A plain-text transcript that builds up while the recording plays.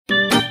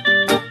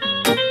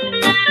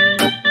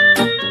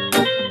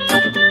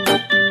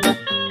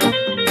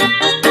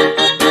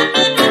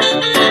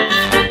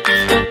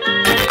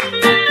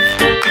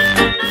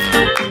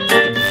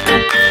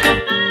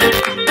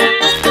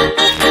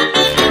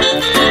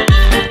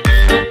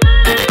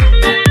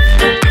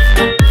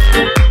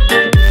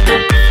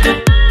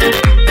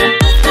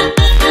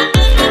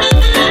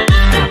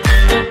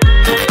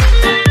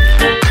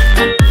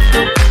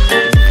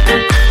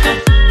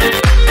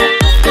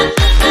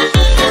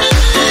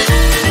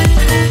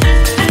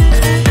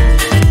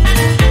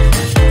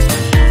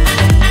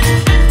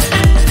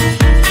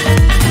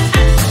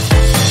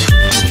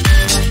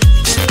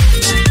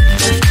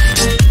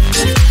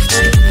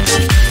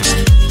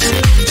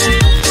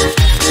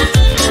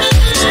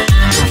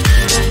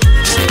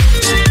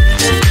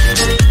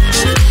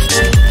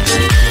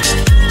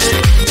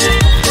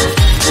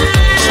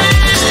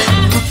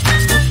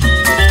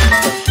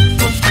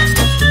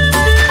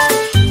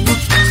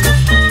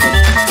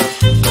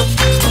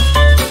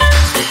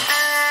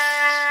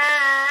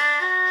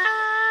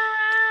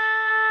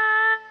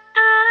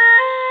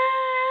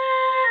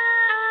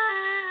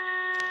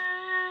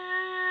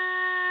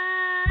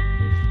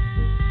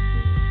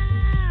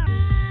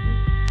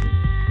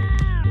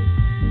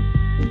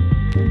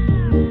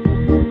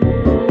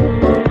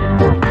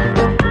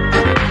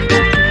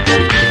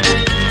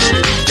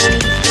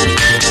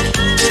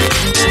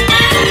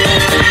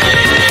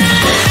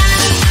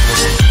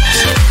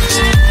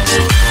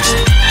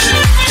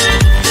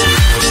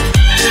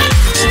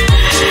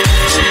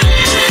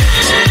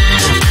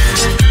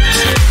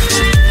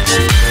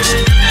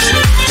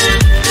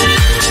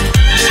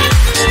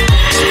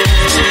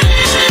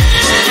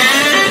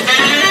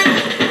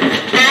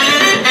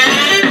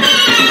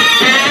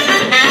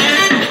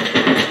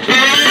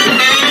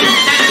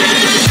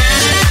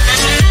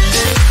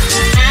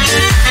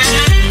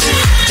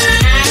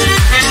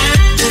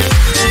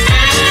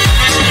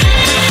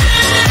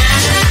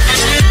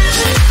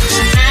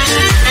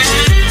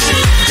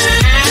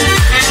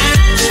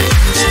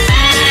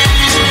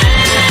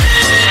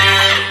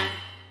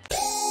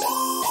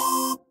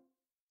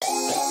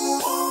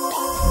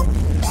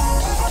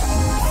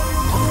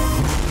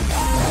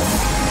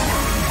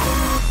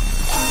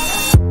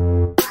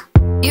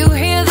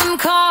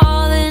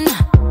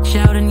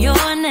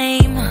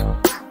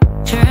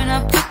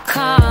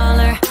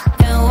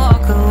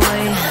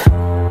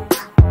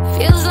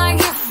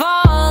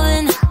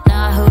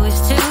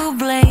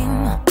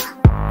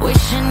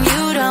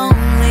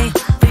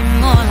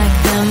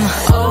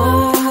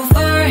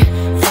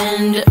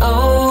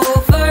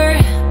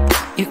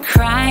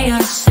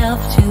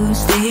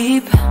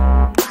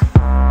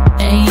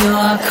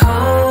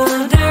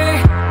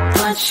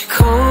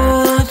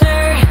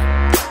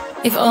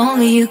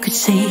only you could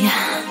see.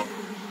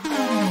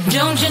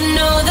 Don't you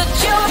know that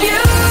you're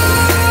beautiful,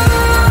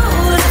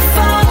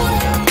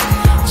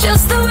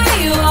 just the way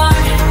you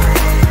are,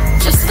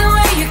 just the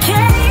way you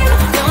came.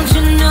 Don't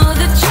you know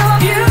that you're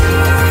beautiful,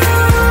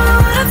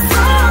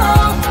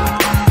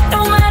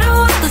 no matter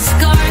what the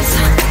scars,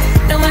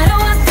 no matter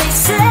what they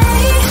say.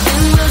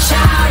 And we'll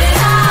shout it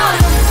out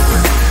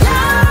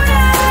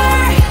louder,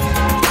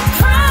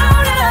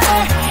 prouder.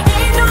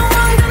 Ain't no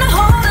one gonna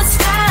hold us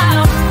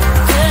down,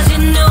 'cause you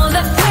know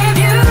that we're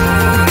beautiful,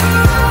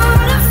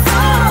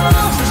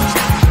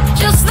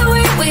 just the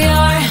way we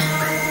are.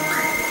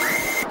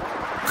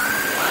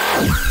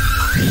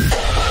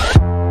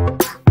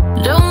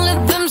 Don't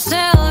let them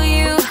sell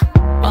you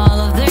all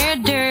of their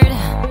dirt.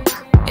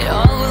 It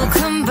all will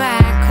come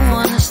back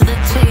once the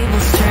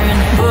tables turn.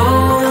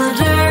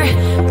 Bolder,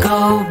 go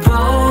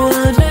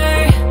bolder.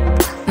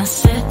 Now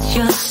set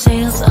your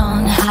sails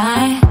on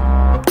high.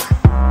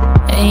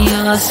 And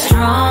you're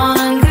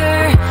stronger,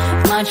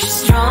 much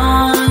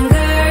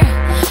stronger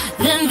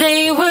than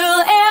they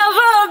will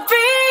ever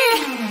be.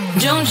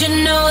 Don't you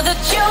know that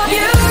you're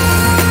beautiful,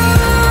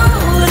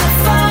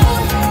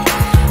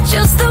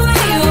 just the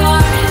way you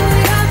are,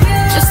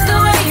 just the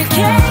way you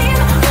came.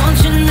 Don't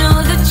you know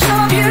that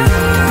you're beautiful,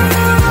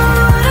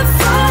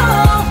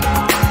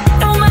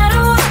 no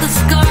matter what the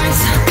scars,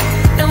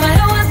 no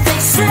matter what they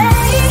say.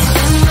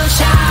 And we'll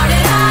shout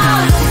it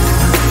out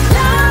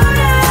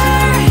louder,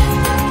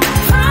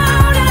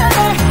 prouder.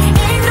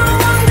 Ain't no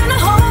one gonna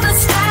hold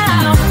us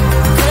down,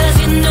 'cause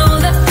you know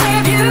that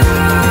we're beautiful,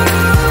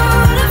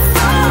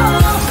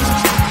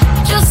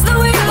 just the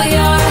way we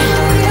are.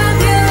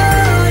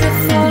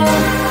 Beautiful.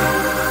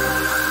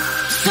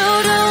 So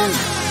don't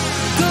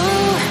go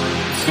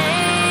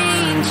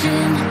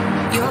changing.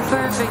 You're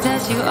perfect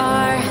as you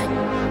are,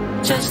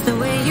 just the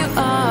way you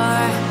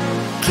are.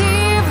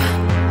 Keep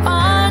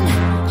on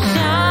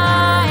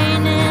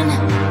shining.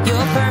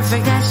 You're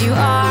perfect as you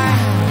are,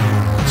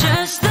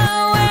 just the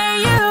way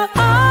you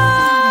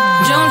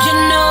are. Don't you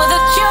know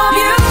that you're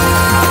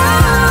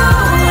beautiful,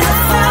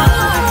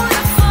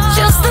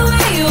 just the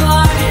way you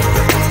are,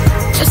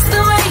 just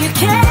the way you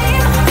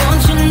came.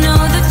 Don't you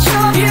know that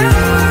you're beautiful,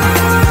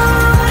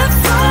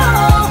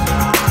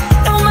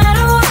 no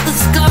matter what the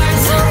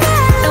scars,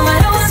 no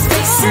matter what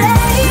they say.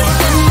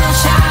 And we'll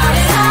shout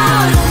it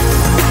out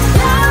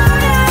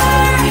louder,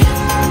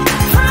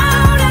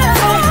 prouder.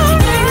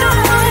 Ain't no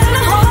one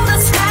gonna hold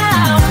us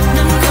down,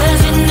 'cause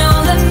you know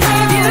that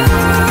we're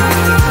beautiful,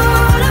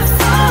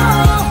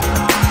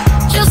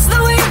 just the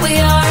way we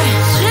are,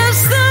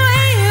 just the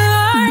way you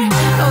are,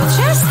 oh,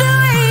 just the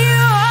way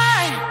you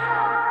are.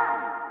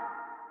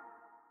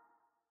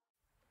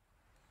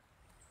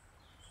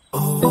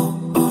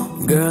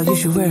 Girl, you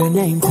should wear a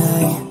name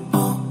tag.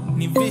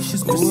 Ni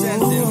vicious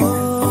presenting.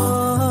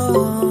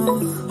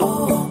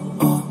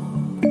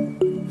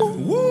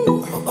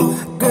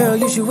 Girl,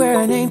 you should wear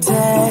a name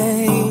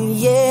tag.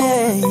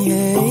 Yeah,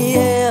 yeah,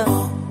 yeah.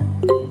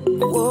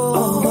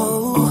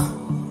 Whoa.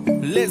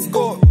 Let's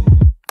go.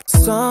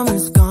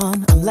 Summer's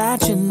gone, I'm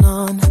latching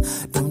on.